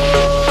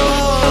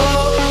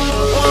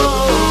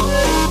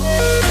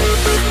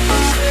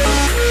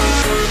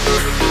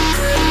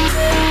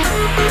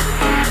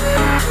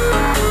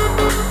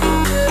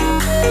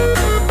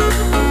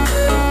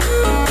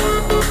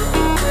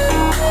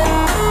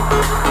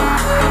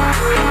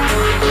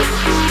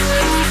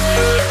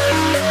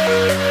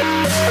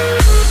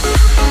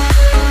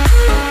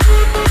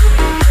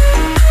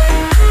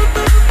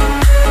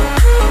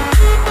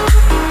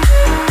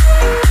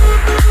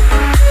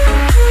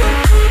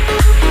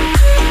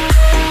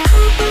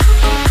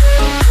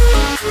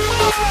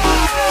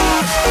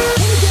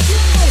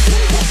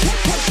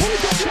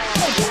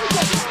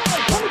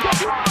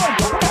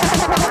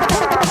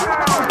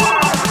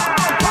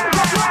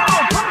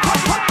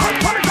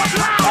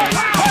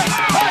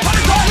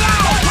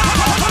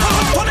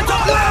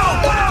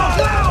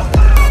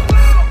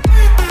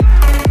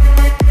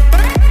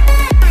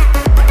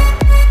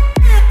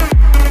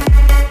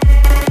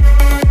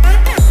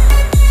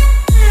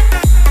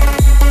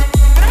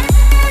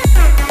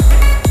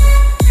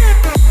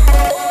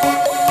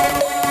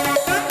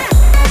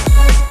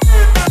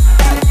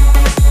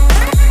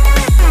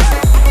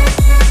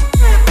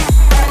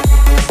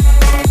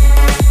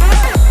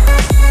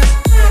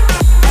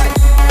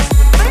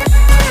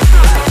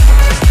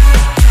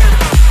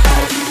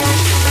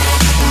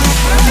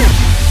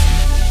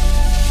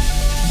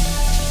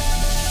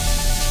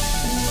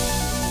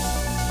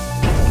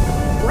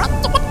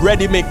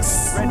 Ready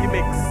Mix.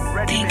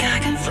 Think I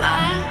can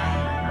fly.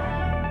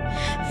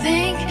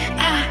 Think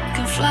I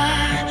can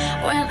fly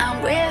when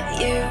I'm with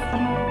you.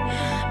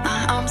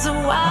 My arms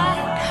are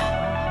wide,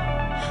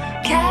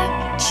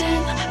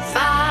 catching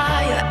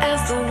fire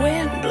as the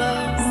wind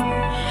blows.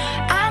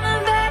 I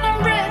know that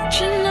I'm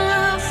rich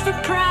enough for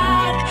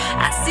pride.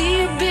 I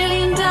see $1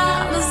 billion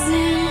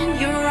in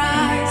your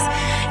eyes,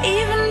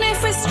 even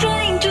if we're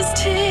strangers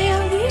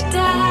till we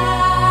die.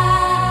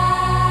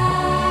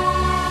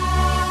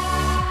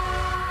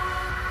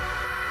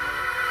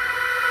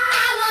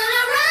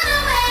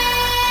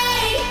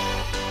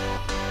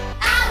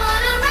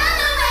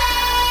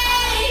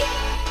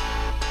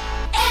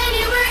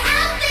 Anywhere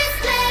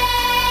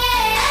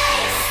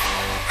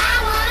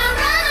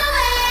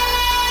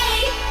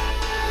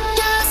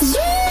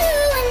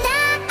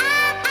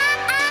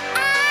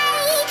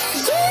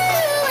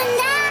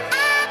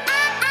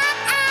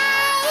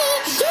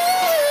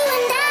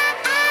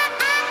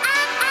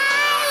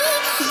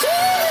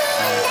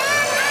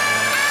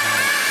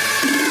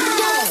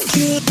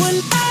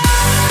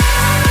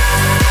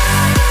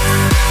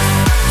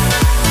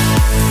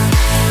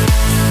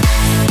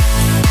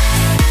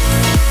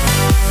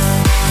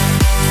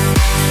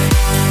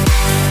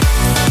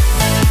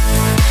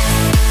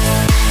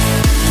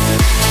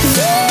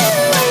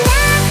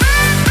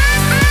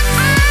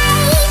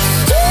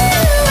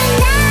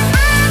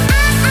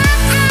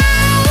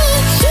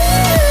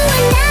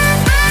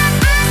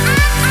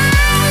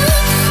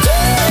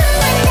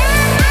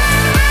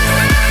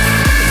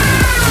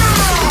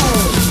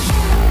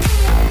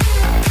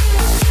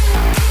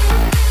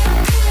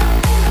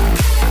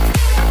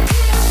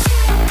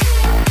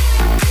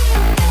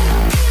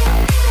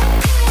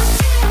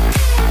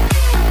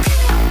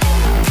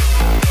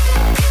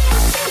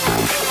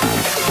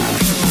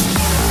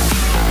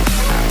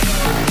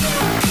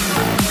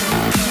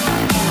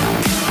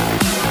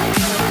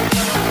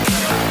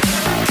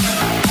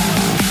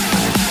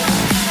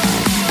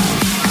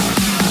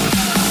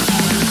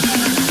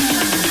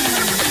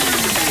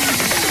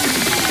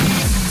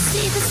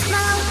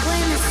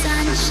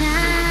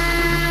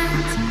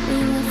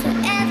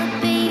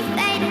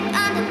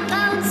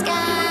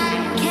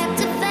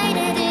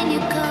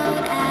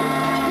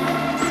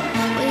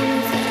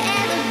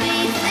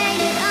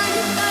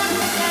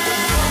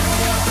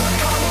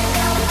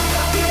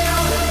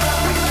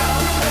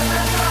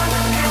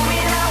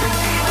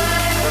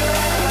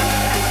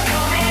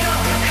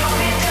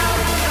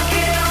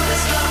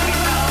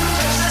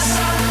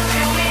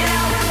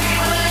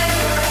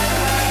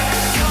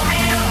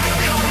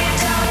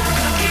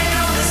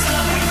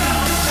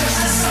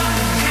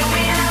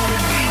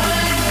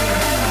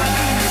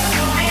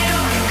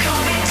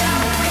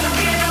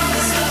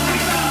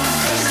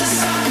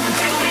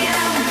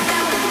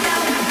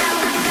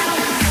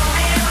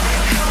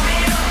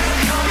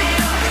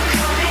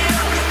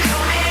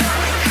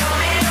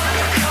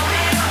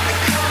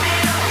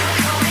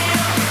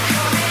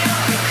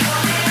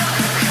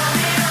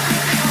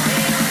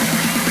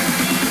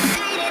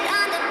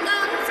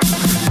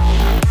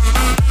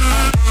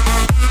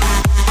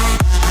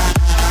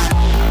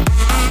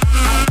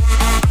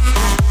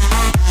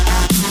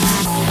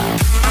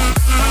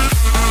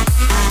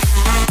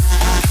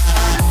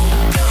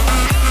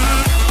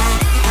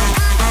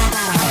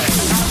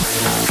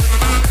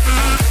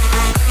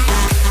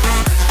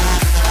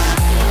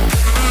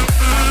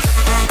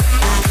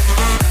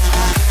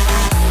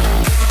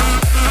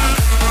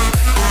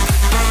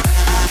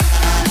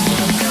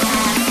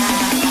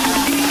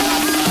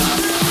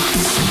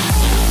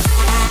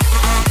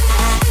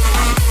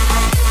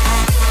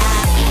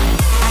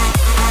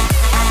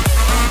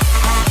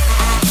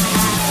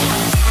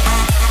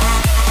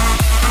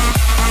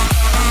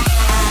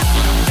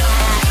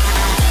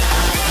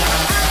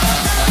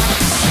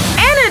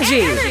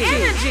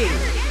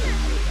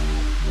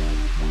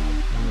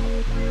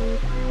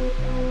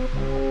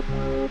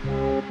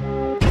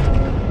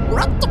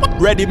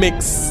Ready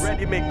Mix.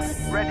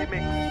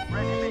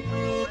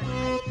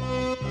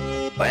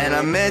 When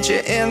I met you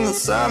in the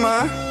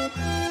summer,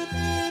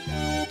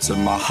 to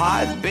my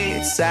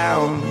heartbeat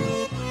sound,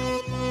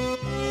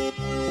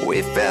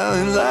 we fell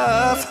in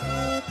love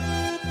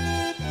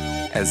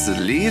as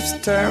the leaves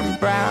turn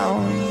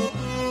brown.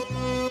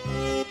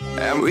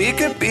 And we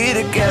could be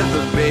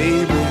together,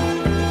 baby,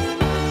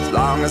 as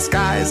long as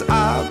skies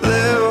are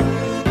blue.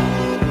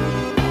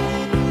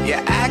 You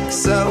act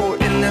so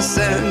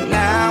innocent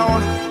now,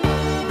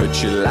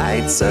 but you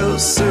lied so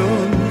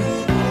soon.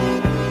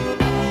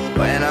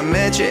 When I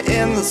met you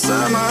in the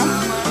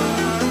summer,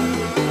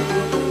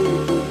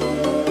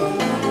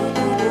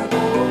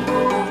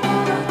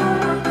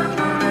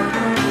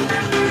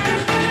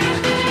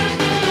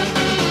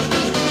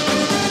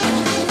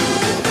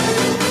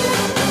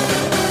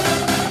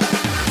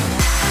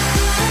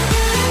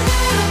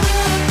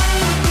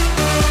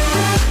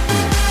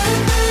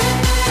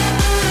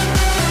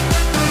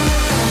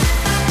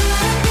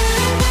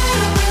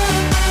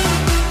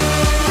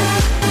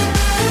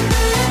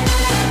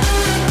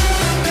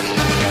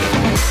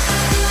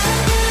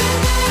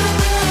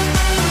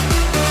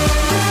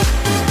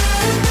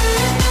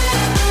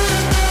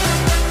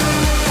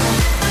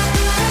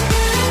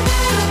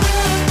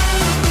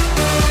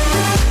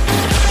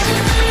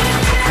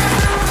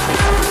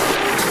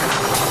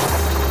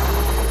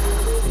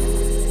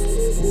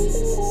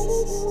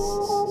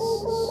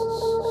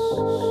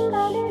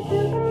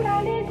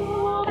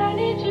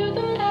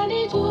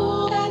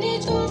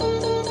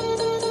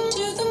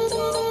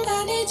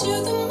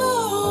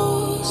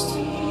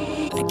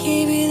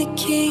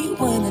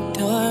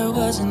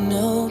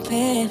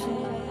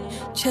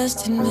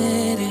 just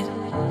admit it.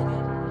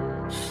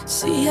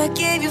 See, I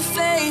gave you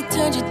faith,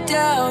 turned your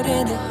doubt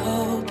into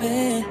hope,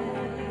 and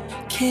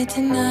can't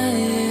deny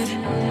it.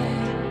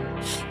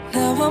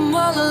 Now I'm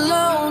all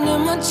alone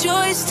and my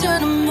joys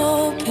turn them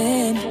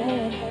open.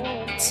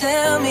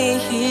 Tell me,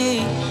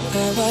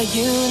 where are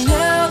you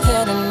now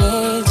that I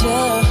need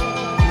you?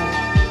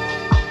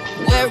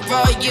 Where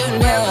are you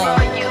now?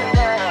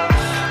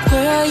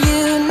 Where are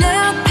you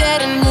now that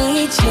I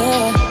need you?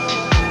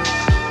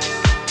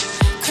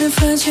 Couldn't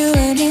find you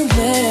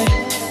anywhere.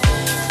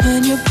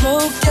 When you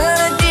broke down,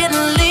 I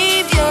didn't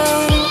leave you.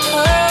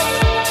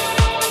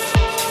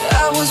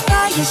 I was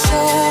by your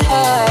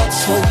side.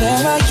 So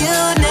where are you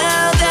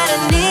now that I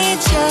need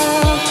you?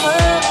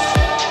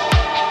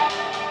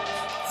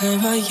 Where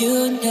are you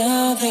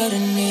now that I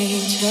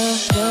need you?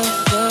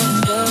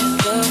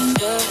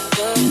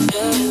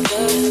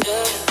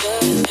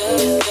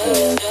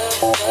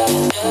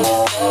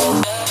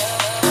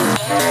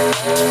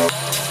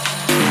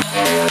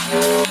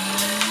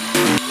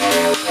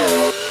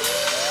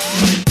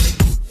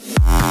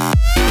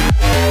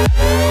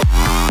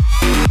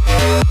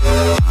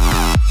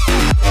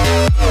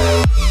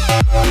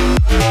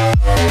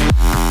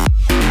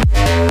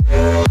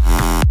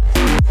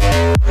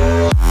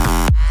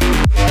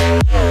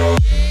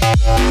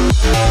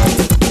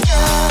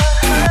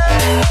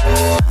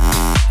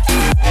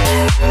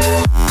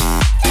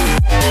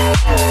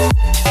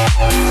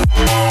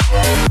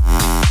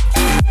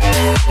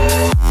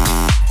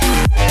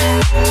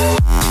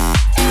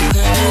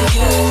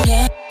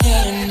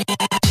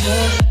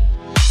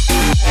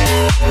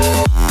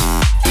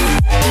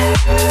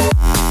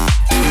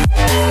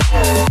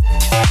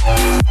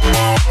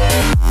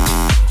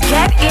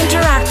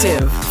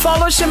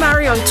 Follow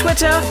Shamari on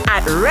Twitter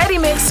at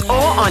ReadyMix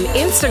or on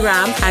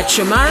Instagram at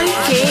Shamari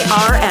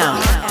KRL.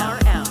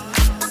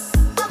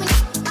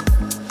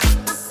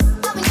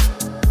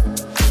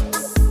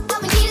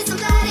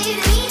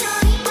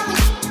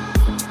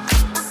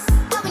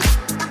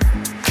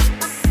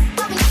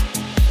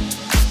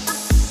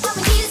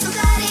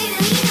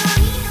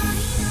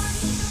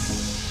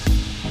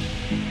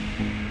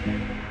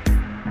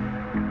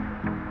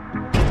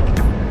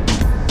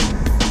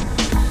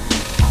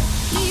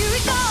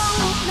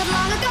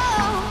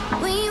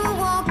 When you would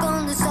walk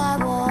on the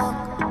sidewalk,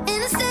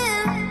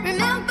 innocent,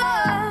 remember?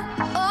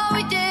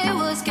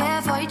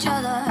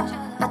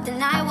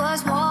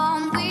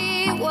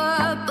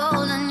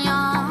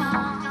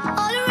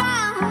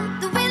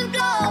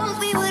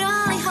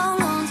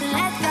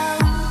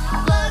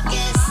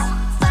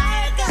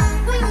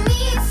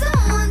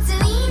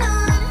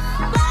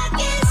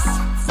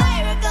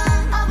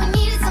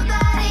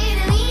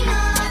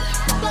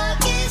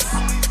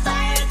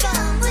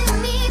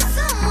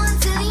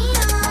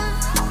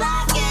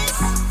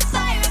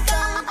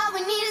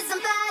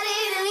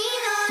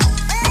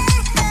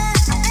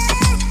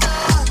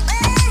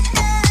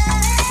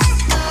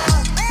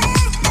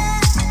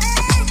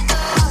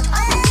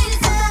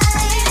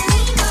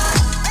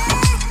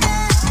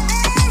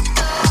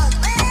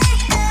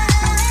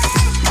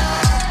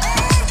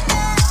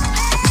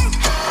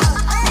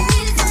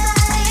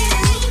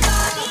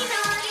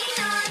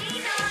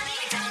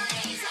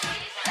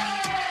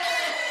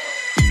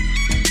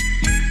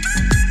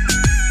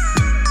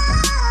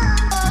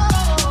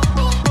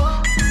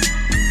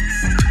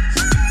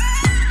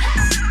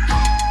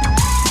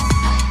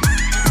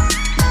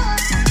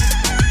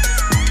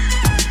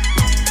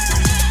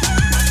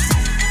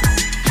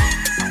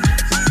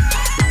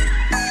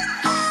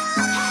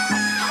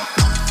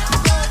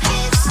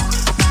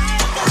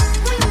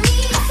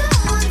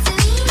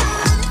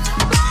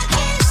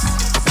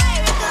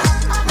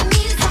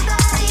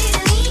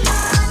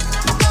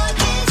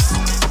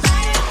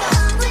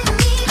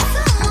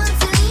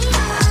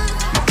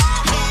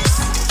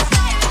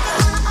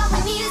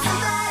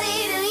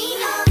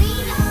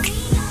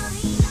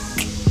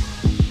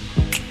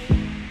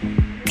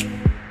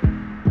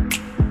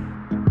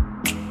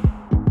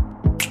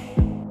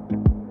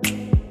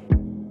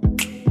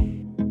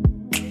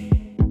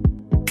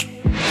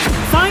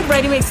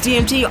 Ready Mix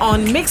DMT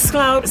on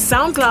Mixcloud,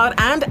 SoundCloud,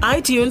 and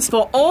iTunes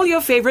for all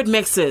your favorite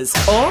mixes.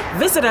 Or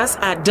visit us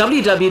at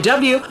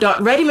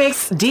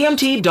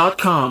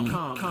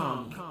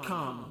www.readymixdmt.com.